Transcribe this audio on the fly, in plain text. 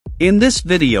In this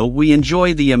video we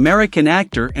enjoy the American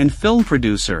actor and film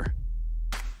producer.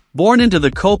 Born into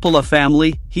the Coppola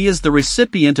family, he is the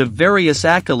recipient of various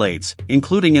accolades,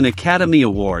 including an Academy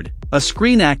Award, a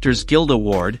Screen Actors Guild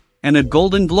Award, and a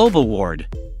Golden Globe Award.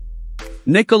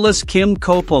 Nicolas Kim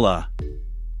Coppola.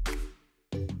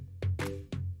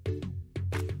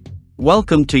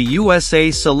 Welcome to USA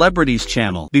Celebrities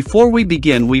channel. Before we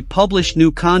begin, we publish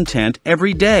new content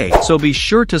every day, so be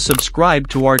sure to subscribe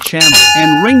to our channel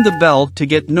and ring the bell to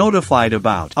get notified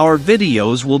about our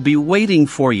videos. Will be waiting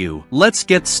for you. Let's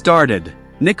get started.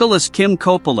 Nicolas Kim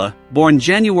Coppola, born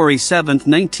January 7,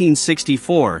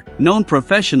 1964, known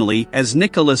professionally as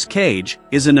Nicolas Cage,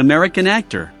 is an American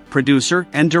actor, producer,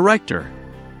 and director.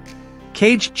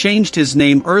 Cage changed his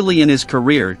name early in his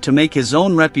career to make his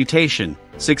own reputation,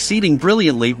 succeeding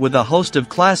brilliantly with a host of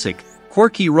classic,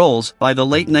 quirky roles by the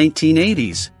late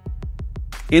 1980s.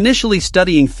 Initially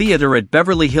studying theater at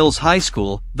Beverly Hills High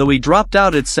School, though he dropped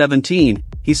out at 17,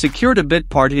 he secured a bit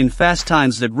part in Fast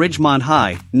Times at Ridgemont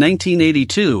High,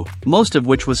 1982, most of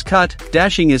which was cut,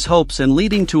 dashing his hopes and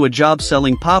leading to a job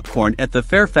selling popcorn at the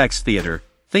Fairfax Theater,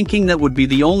 thinking that would be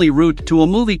the only route to a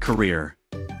movie career.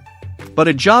 But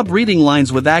a job reading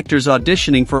lines with actors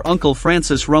auditioning for Uncle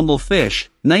Francis Rumble Fish,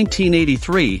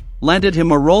 1983, landed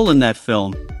him a role in that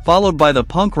film, followed by The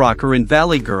Punk Rocker in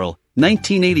Valley Girl,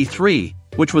 1983,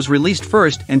 which was released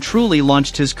first and truly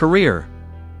launched his career.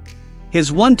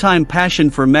 His one-time passion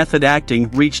for method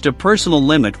acting reached a personal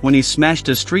limit when he smashed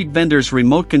a street vendor's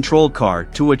remote control car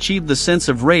to achieve the sense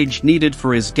of rage needed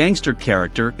for his gangster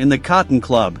character in The Cotton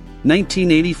Club,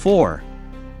 1984.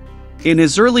 In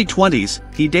his early 20s,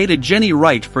 he dated Jenny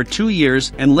Wright for 2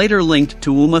 years and later linked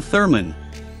to Uma Thurman.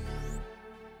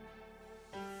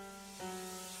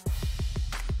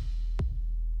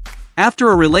 After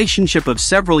a relationship of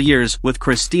several years with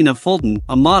Christina Fulton,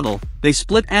 a model, they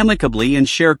split amicably and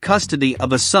share custody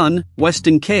of a son,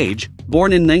 Weston Cage,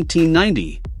 born in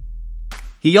 1990.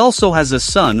 He also has a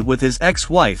son with his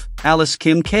ex-wife, Alice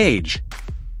Kim Cage.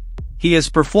 He has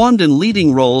performed in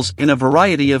leading roles in a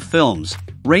variety of films,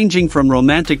 ranging from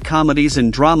romantic comedies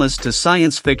and dramas to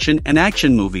science fiction and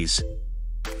action movies.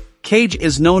 Cage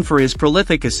is known for his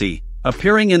prolificacy,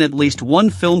 appearing in at least one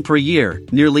film per year,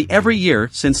 nearly every year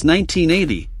since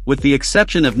 1980, with the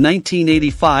exception of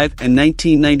 1985 and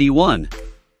 1991.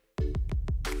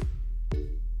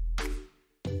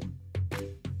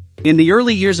 In the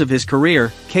early years of his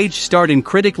career, Cage starred in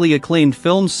critically acclaimed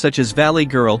films such as Valley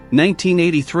Girl,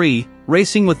 1983,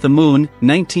 Racing with the Moon,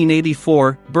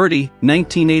 1984, Birdie,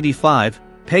 1985,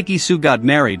 Peggy Sue Got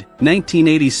Married,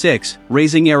 1986,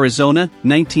 Raising Arizona,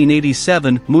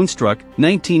 1987, Moonstruck,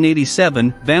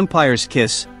 1987, Vampire's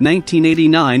Kiss,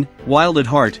 1989, Wild at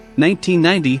Heart,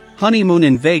 1990, Honeymoon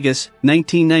in Vegas,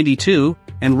 1992,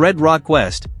 and Red Rock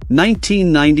West,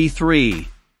 1993.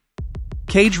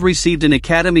 Cage received an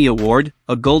Academy Award,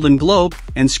 a Golden Globe,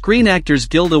 and Screen Actors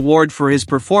Guild Award for his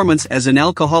performance as an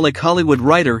alcoholic Hollywood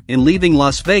writer in Leaving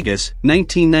Las Vegas,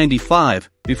 1995,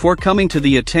 before coming to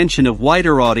the attention of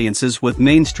wider audiences with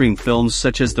mainstream films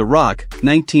such as The Rock,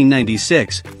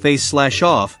 1996,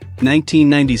 Face/Off,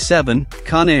 1997,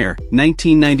 Con Air,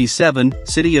 1997,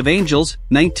 City of Angels,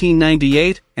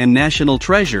 1998, and National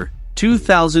Treasure,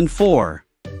 2004.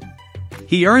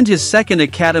 He earned his second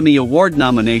Academy Award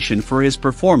nomination for his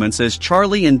performance as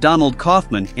Charlie and Donald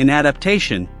Kaufman in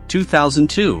Adaptation,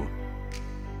 2002.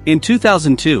 In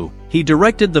 2002, he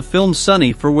directed the film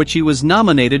Sunny, for which he was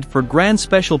nominated for Grand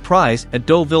Special Prize at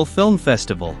Deauville Film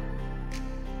Festival.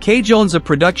 Cage owns a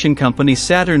production company,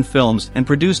 Saturn Films, and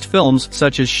produced films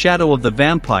such as Shadow of the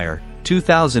Vampire,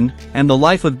 2000, and The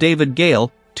Life of David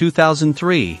Gale,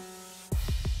 2003.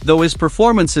 Though his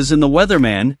performances in The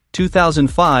Weatherman,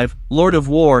 2005, Lord of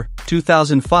War,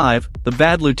 2005, The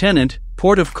Bad Lieutenant,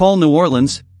 Port of Call New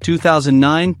Orleans,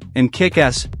 2009, and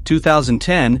Kick-Ass,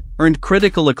 2010, earned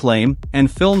critical acclaim,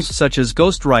 and films such as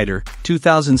Ghost Rider,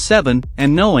 2007,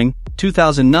 and Knowing,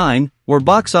 2009, were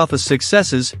box office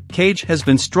successes. Cage has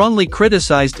been strongly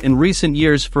criticized in recent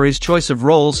years for his choice of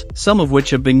roles, some of which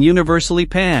have been universally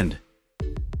panned.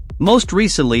 Most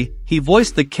recently, he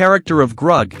voiced the character of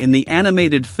Grug in the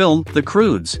animated film The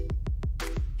Croods.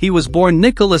 He was born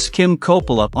Nicolas Kim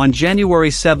Coppola on January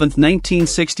 7,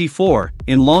 1964,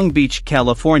 in Long Beach,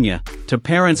 California, to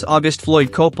parents August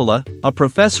Floyd Coppola, a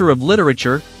professor of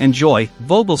literature, and Joy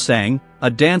Vogelsang,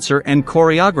 a dancer and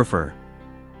choreographer.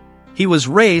 He was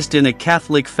raised in a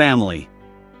Catholic family.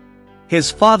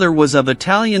 His father was of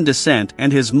Italian descent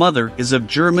and his mother is of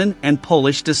German and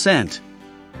Polish descent.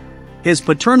 His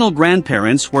paternal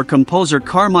grandparents were composer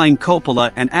Carmine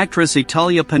Coppola and actress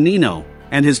Italia Panino,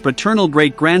 and his paternal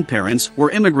great-grandparents were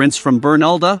immigrants from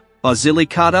Bernalda,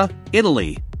 Basilicata,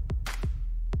 Italy.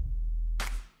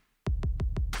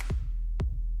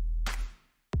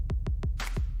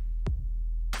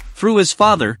 Through his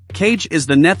father, Cage is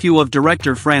the nephew of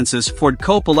director Francis Ford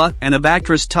Coppola and of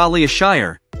actress Talia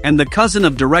Shire, and the cousin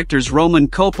of directors Roman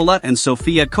Coppola and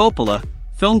Sofia Coppola,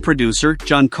 film producer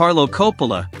Giancarlo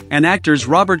Coppola, and actors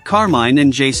Robert Carmine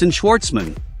and Jason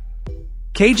Schwartzman.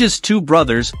 Cage's two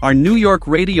brothers are New York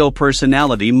radio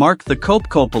personality Mark the Cope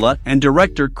Coppola and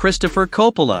director Christopher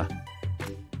Coppola.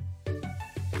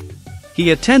 He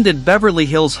attended Beverly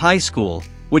Hills High School,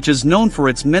 which is known for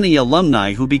its many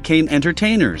alumni who became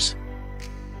entertainers.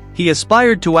 He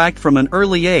aspired to act from an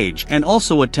early age and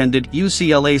also attended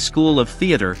UCLA School of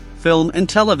Theater, Film and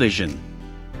Television.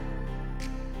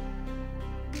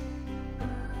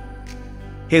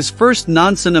 His first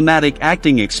non-cinematic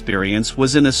acting experience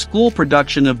was in a school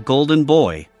production of Golden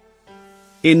Boy.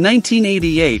 In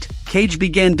 1988, Cage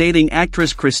began dating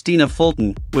actress Christina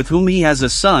Fulton, with whom he has a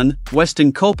son,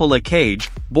 Weston Coppola Cage,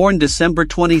 born December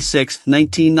 26,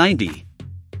 1990.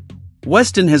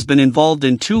 Weston has been involved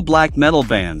in two black metal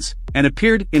bands, and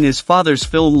appeared in his father's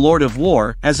film Lord of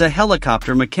War as a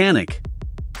helicopter mechanic.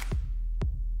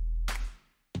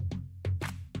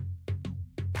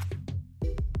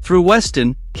 Through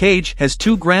Weston, Cage has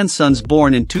two grandsons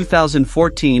born in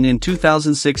 2014 and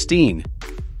 2016.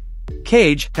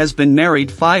 Cage has been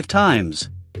married 5 times.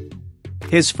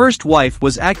 His first wife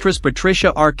was actress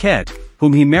Patricia Arquette,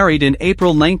 whom he married in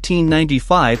April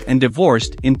 1995 and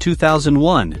divorced in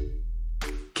 2001.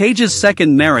 Cage's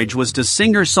second marriage was to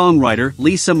singer-songwriter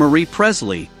Lisa Marie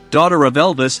Presley, daughter of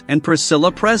Elvis and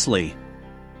Priscilla Presley.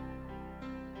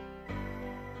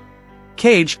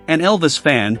 Cage, an Elvis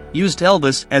fan, used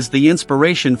Elvis as the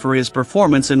inspiration for his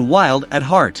performance in Wild at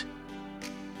Heart.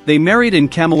 They married in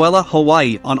Kamuela,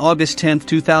 Hawaii on August 10,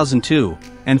 2002,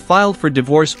 and filed for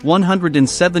divorce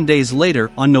 107 days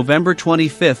later on November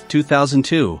 25,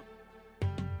 2002.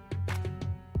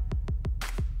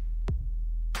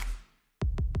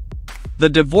 The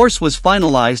divorce was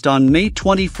finalized on May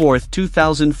 24,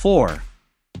 2004.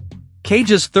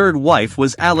 Cage's third wife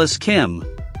was Alice Kim.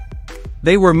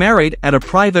 They were married at a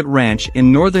private ranch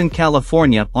in Northern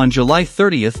California on July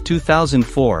 30,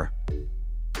 2004.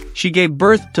 She gave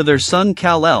birth to their son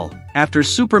Kal-El, after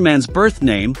Superman's birth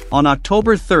name, on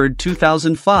October 3,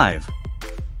 2005.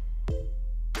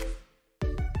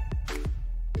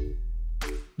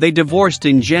 They divorced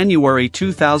in January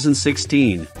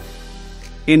 2016.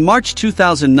 In March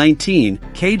 2019,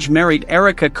 Cage married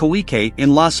Erica Koike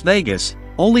in Las Vegas,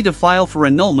 only to file for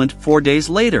annulment 4 days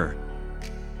later.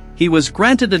 He was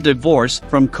granted a divorce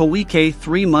from Koike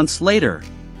 3 months later.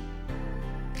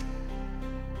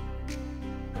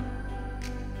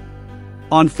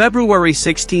 On February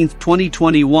 16,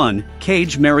 2021,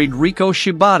 Cage married Riko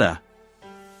Shibata.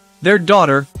 Their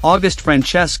daughter, August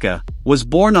Francesca, was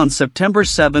born on September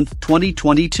 7,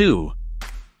 2022.